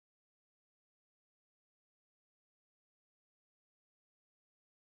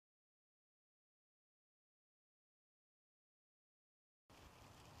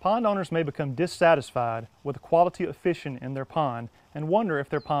Pond owners may become dissatisfied with the quality of fishing in their pond and wonder if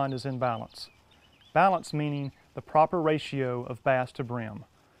their pond is in balance. Balance meaning the proper ratio of bass to brim.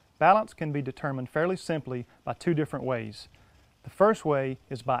 Balance can be determined fairly simply by two different ways. The first way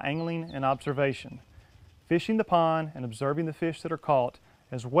is by angling and observation, fishing the pond and observing the fish that are caught,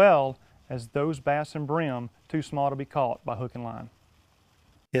 as well as those bass and brim too small to be caught by hook and line.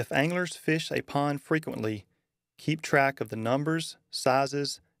 If anglers fish a pond frequently, keep track of the numbers,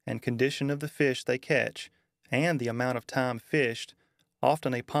 sizes, and condition of the fish they catch, and the amount of time fished,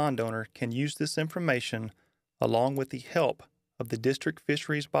 often a pond owner can use this information along with the help of the district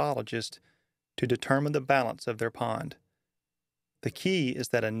fisheries biologist to determine the balance of their pond. The key is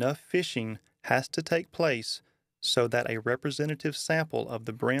that enough fishing has to take place so that a representative sample of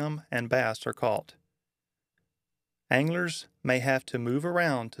the brim and bass are caught. Anglers may have to move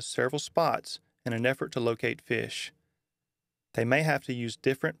around to several spots in an effort to locate fish. They may have to use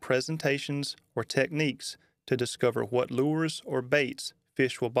different presentations or techniques to discover what lures or baits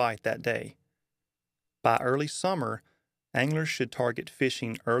fish will bite that day. By early summer, anglers should target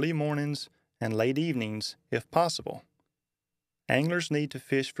fishing early mornings and late evenings if possible. Anglers need to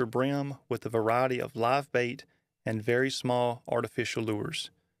fish for brim with a variety of live bait and very small artificial lures.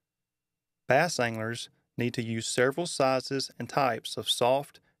 Bass anglers need to use several sizes and types of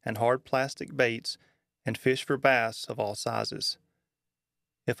soft and hard plastic baits and fish for bass of all sizes.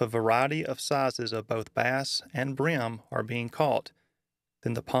 If a variety of sizes of both bass and brim are being caught,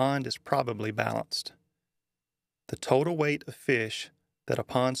 then the pond is probably balanced. The total weight of fish that a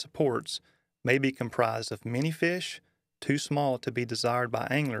pond supports may be comprised of many fish too small to be desired by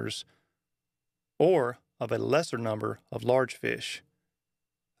anglers, or of a lesser number of large fish.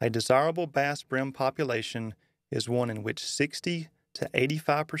 A desirable bass brim population is one in which 60 to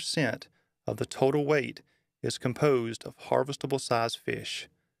 85% of the total weight is composed of harvestable size fish.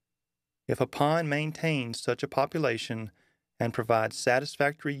 If a pond maintains such a population and provides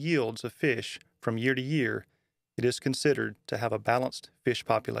satisfactory yields of fish from year to year, it is considered to have a balanced fish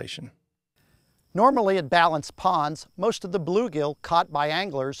population. Normally in balanced ponds, most of the bluegill caught by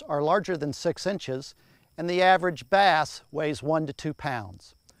anglers are larger than 6 inches, and the average bass weighs 1 to 2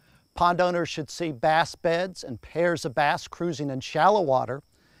 pounds. Pond owners should see bass beds and pairs of bass cruising in shallow water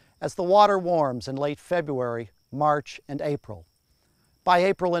as the water warms in late February, March, and April. By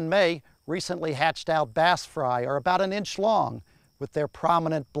April and May, recently hatched out bass fry are about 1 inch long with their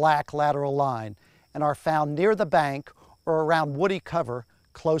prominent black lateral line and are found near the bank or around woody cover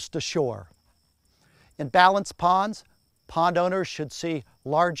close to shore. In balanced ponds, pond owners should see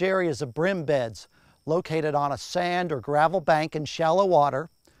large areas of brim beds located on a sand or gravel bank in shallow water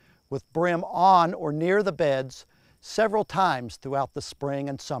with brim on or near the beds several times throughout the spring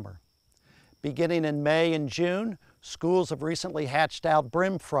and summer. Beginning in May and June, schools of recently hatched out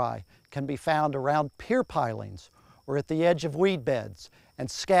brim fry can be found around pier pilings or at the edge of weed beds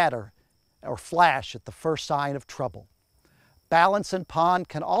and scatter or flash at the first sign of trouble. Balance in pond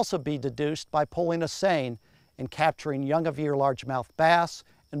can also be deduced by pulling a seine and capturing young-of-year largemouth bass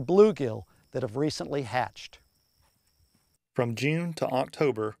and bluegill that have recently hatched. From June to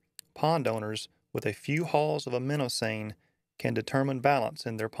October, pond owners with a few hauls of a minnow seine can determine balance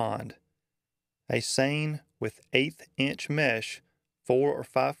in their pond. A seine with 1/8 inch mesh, 4 or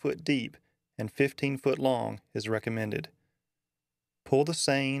 5 foot deep and 15 foot long is recommended. Pull the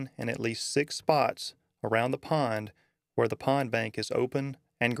seine in at least 6 spots around the pond where the pond bank is open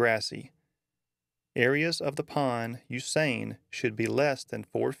and grassy. Areas of the pond you seine should be less than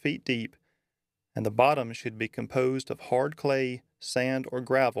 4 feet deep, and the bottom should be composed of hard clay, sand, or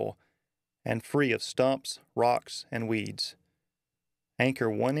gravel, and free of stumps, rocks, and weeds. Anchor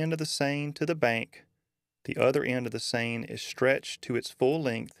one end of the seine to the bank. The other end of the seine is stretched to its full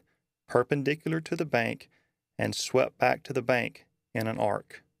length, perpendicular to the bank, and swept back to the bank in an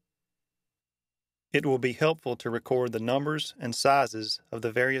arc. It will be helpful to record the numbers and sizes of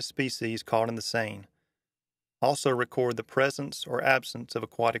the various species caught in the seine. Also record the presence or absence of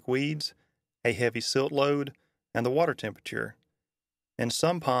aquatic weeds, a heavy silt load, and the water temperature. In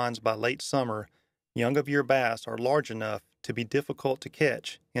some ponds by late summer, young-of-year bass are large enough to be difficult to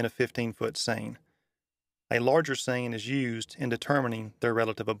catch in a 15-foot seine. A larger seine is used in determining their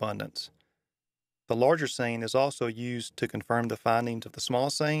relative abundance. The larger seine is also used to confirm the findings of the small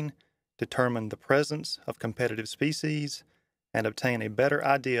seine, determine the presence of competitive species, and obtain a better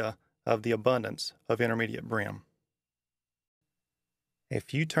idea of the abundance of intermediate brim. A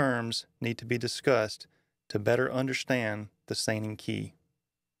few terms need to be discussed to better understand the seining key.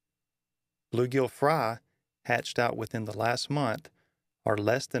 Bluegill fry, hatched out within the last month, are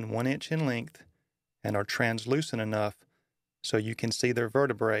less than 1 inch in length and are translucent enough so you can see their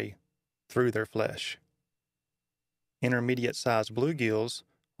vertebrae through their flesh. Intermediate-sized bluegills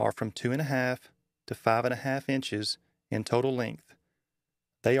are from 2.5 to 5.5 inches in total length.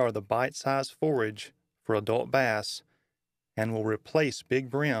 They are the bite-sized forage for adult bass and will replace big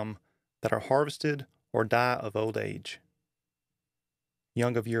brim that are harvested or die of old age.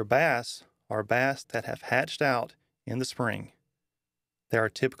 Young-of-year bass are bass that have hatched out in the spring. They are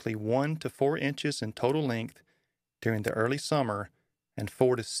typically 1 to 4 inches in total length during the early summer and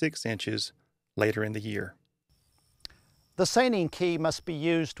 4 to 6 inches later in the year. The seining key must be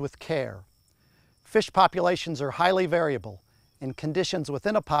used with care. Fish populations are highly variable, and conditions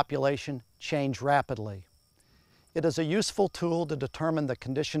within a population change rapidly. It is a useful tool to determine the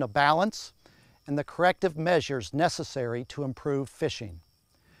condition of balance and the corrective measures necessary to improve fishing.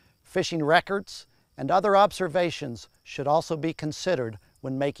 Fishing records and other observations should also be considered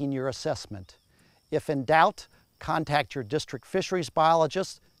when making your assessment. If in doubt, contact your district fisheries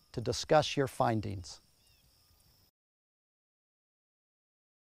biologist to discuss your findings.